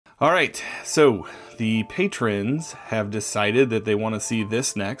All right, so the patrons have decided that they want to see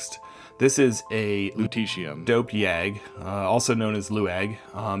this next. This is a Lutetium dope YAG, also known as LuAG.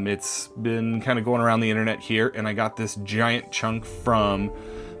 It's been kind of going around the internet here, and I got this giant chunk from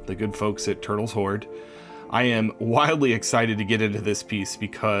the good folks at Turtles Horde. I am wildly excited to get into this piece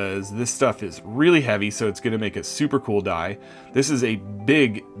because this stuff is really heavy, so it's going to make a super cool die. This is a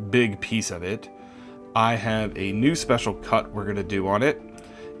big, big piece of it. I have a new special cut we're going to do on it.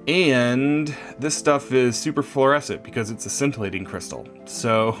 And this stuff is super fluorescent because it's a scintillating crystal.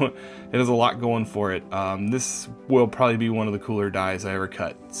 So it has a lot going for it. This will probably be one of the cooler dies I ever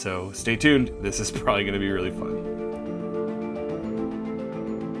cut. So stay tuned. This is probably going to be really fun.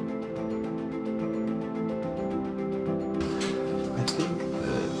 I think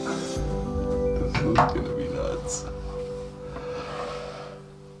that this is going to be nuts.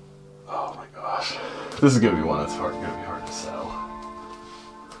 Oh my gosh. This is going to be one that's going to be hard to sell.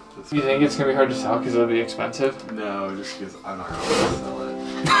 You think it's going to be hard to sell because it'll be expensive? No, just because I'm not going to sell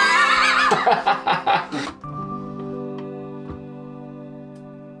it.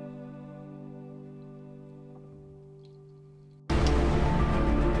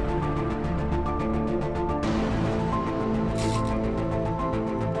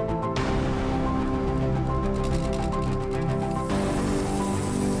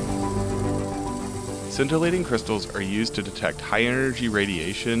 Scintillating crystals are used to detect high-energy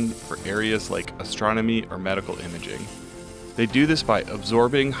radiation for areas like astronomy or medical imaging. They do this by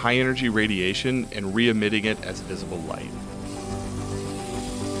absorbing high-energy radiation and re-emitting it as visible light.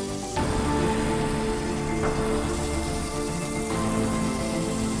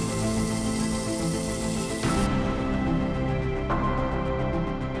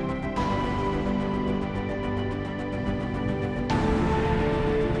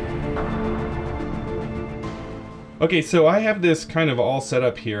 Okay, so I have this kind of all set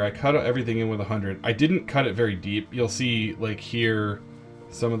up here. I cut everything in with 100. I didn't cut it very deep. You'll see, like here,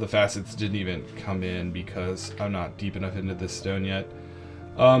 some of the facets didn't even come in because I'm not deep enough into this stone yet.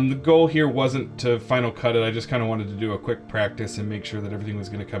 The goal here wasn't to final cut it. I just kind of wanted to do a quick practice and make sure that everything was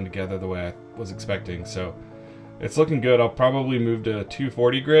going to come together the way I was expecting. So it's looking good. I'll probably move to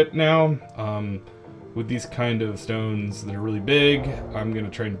 240 grit now. With these kind of stones that are really big, I'm going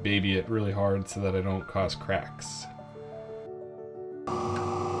to try and baby it really hard so that I don't cause cracks.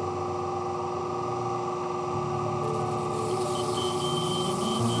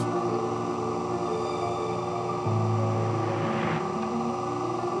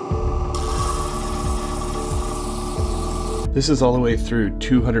 This is all the way through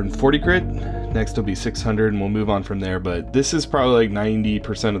 240 grit. Next will be 600 and we'll move on from there, but this is probably like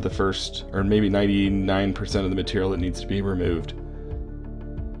 90% of the first, or maybe 99% of the material that needs to be removed.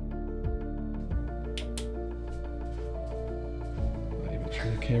 Not even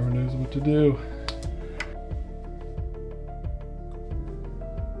sure the camera knows what to do.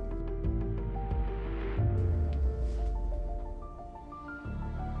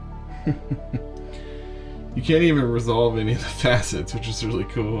 You can't even resolve any of the facets, which is really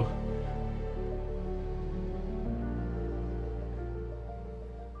cool.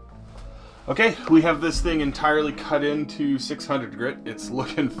 Okay, we have this thing entirely cut into 600 grit. It's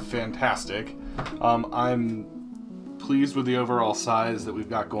looking fantastic. I'm pleased with the overall size that we've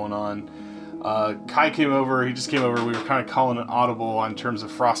got going on. Kai came over, he just came over, we were kind of calling it audible in terms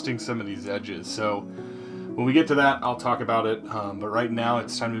of frosting some of these edges. So when we get to that, I'll talk about it. But right now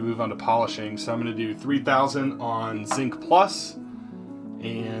it's time to move on to polishing. So I'm going to do 3000 on Zinc Plus,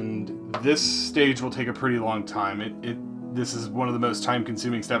 and this stage will take a pretty long time. This is one of the most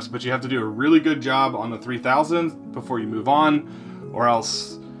time-consuming steps, but you have to do a really good job on the 3000 before you move on, or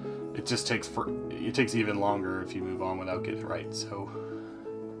else it just takes even longer if you move on without getting it right. So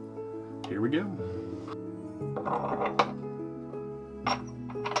here we go.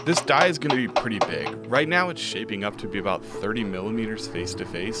 This die is going to be pretty big. Right now it's shaping up to be about 30 millimeters face to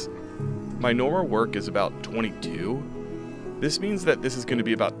face. My normal work is about 22. This means that this is going to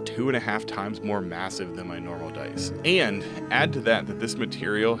be about 2.5 times more massive than my normal dice. And add to that this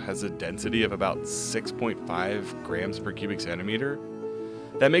material has a density of about 6.5 grams per cubic centimeter.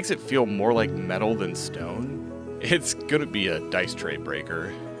 That makes it feel more like metal than stone. It's going to be a dice tray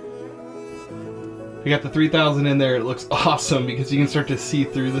breaker. We got the 3000 in there. It looks awesome because you can start to see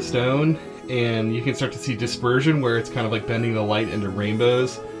through the stone and you can start to see dispersion where it's kind of like bending the light into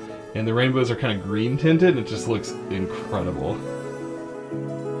rainbows. And the rainbows are kind of green tinted. It just looks incredible.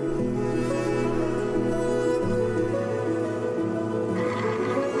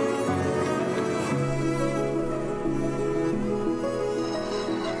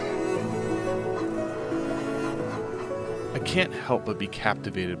 can't help but be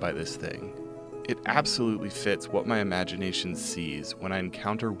captivated by this thing. It absolutely fits what my imagination sees when I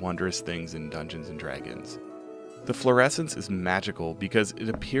encounter wondrous things in Dungeons & Dragons. The fluorescence is magical because it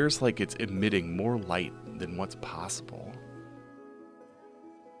appears like it's emitting more light than what's possible.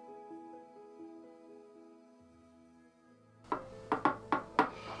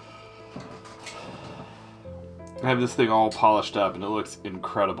 I have this thing all polished up and it looks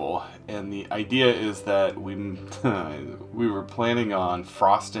incredible, and the idea is that we were planning on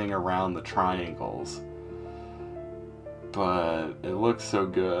frosting around the triangles, but it looks so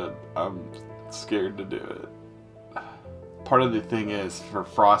good I'm scared to do it. Part of the thing is for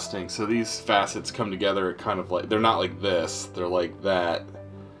frosting, so these facets come together kind of like, they're not like this, they're like that,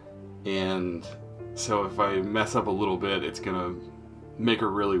 and so if I mess up a little bit it's gonna make a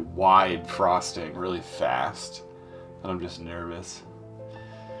really wide frosting really fast. And I'm just nervous.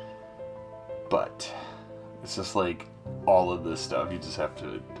 But it's just like all of this stuff you just have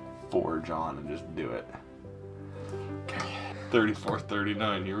to forge on and just do it. Okay,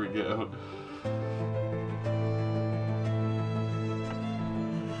 3439, here we go.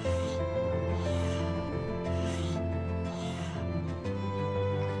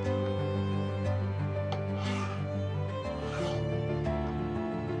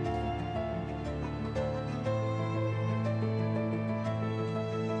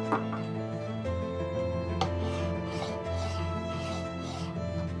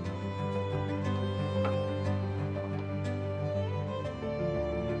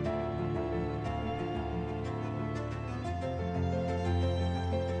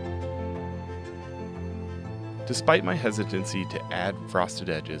 Despite my hesitancy to add frosted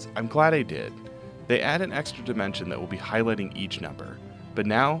edges, I'm glad I did. They add an extra dimension that will be highlighting each number. But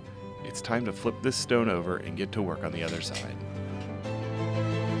now, it's time to flip this stone over and get to work on the other side.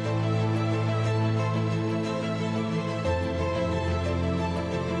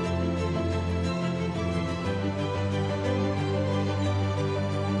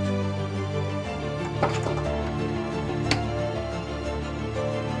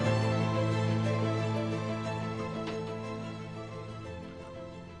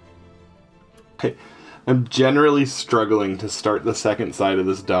 I'm generally struggling to start the second side of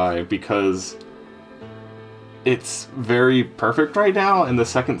this die because it's very perfect right now and the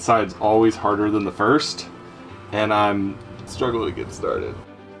second side's always harder than the first, and I'm struggling to get started.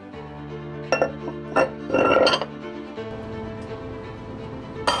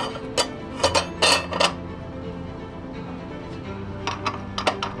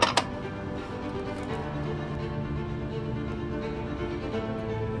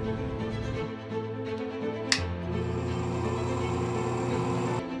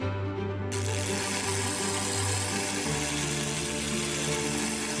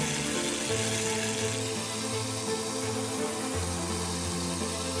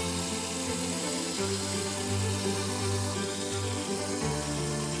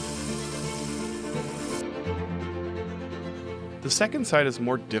 The second side is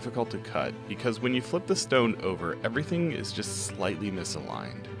more difficult to cut because when you flip the stone over, everything is just slightly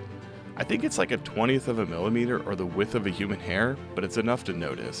misaligned. I think it's like a 1/20th of a millimeter or the width of a human hair, but it's enough to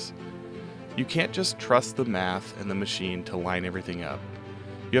notice. You can't just trust the math and the machine to line everything up.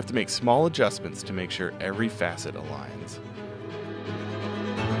 You have to make small adjustments to make sure every facet aligns.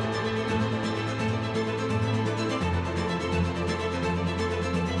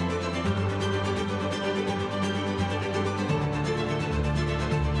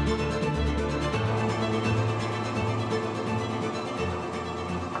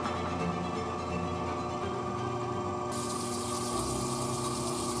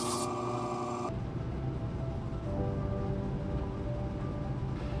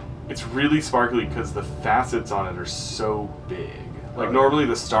 It's really sparkly because the facets on it are so big. Like normally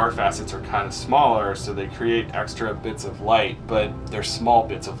the star facets are kind of smaller, so they create extra bits of light, but they're small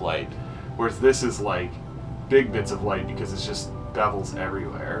bits of light. Whereas this is like big bits of light because it's just bevels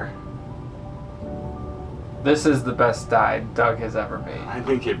everywhere. This is the best die Doug has ever made. I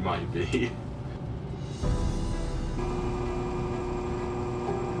think it might be.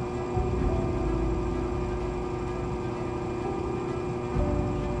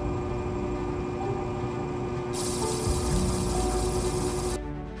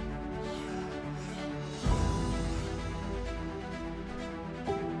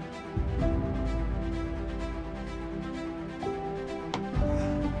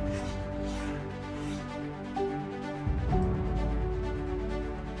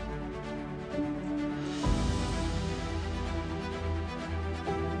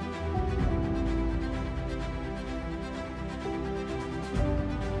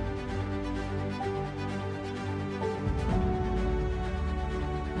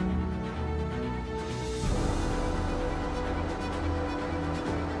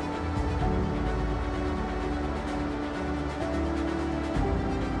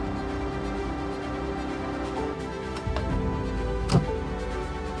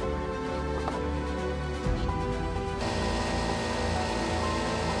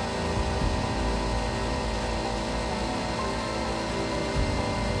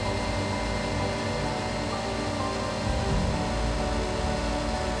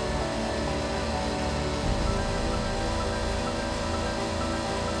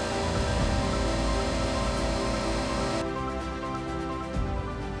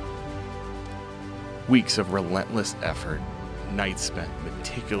 Weeks of relentless effort, nights spent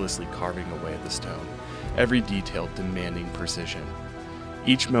meticulously carving away at the stone, every detail demanding precision.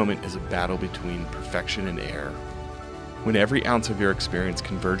 Each moment is a battle between perfection and error. When every ounce of your experience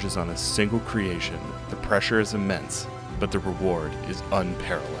converges on a single creation, the pressure is immense, but the reward is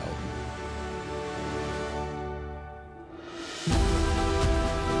unparalleled.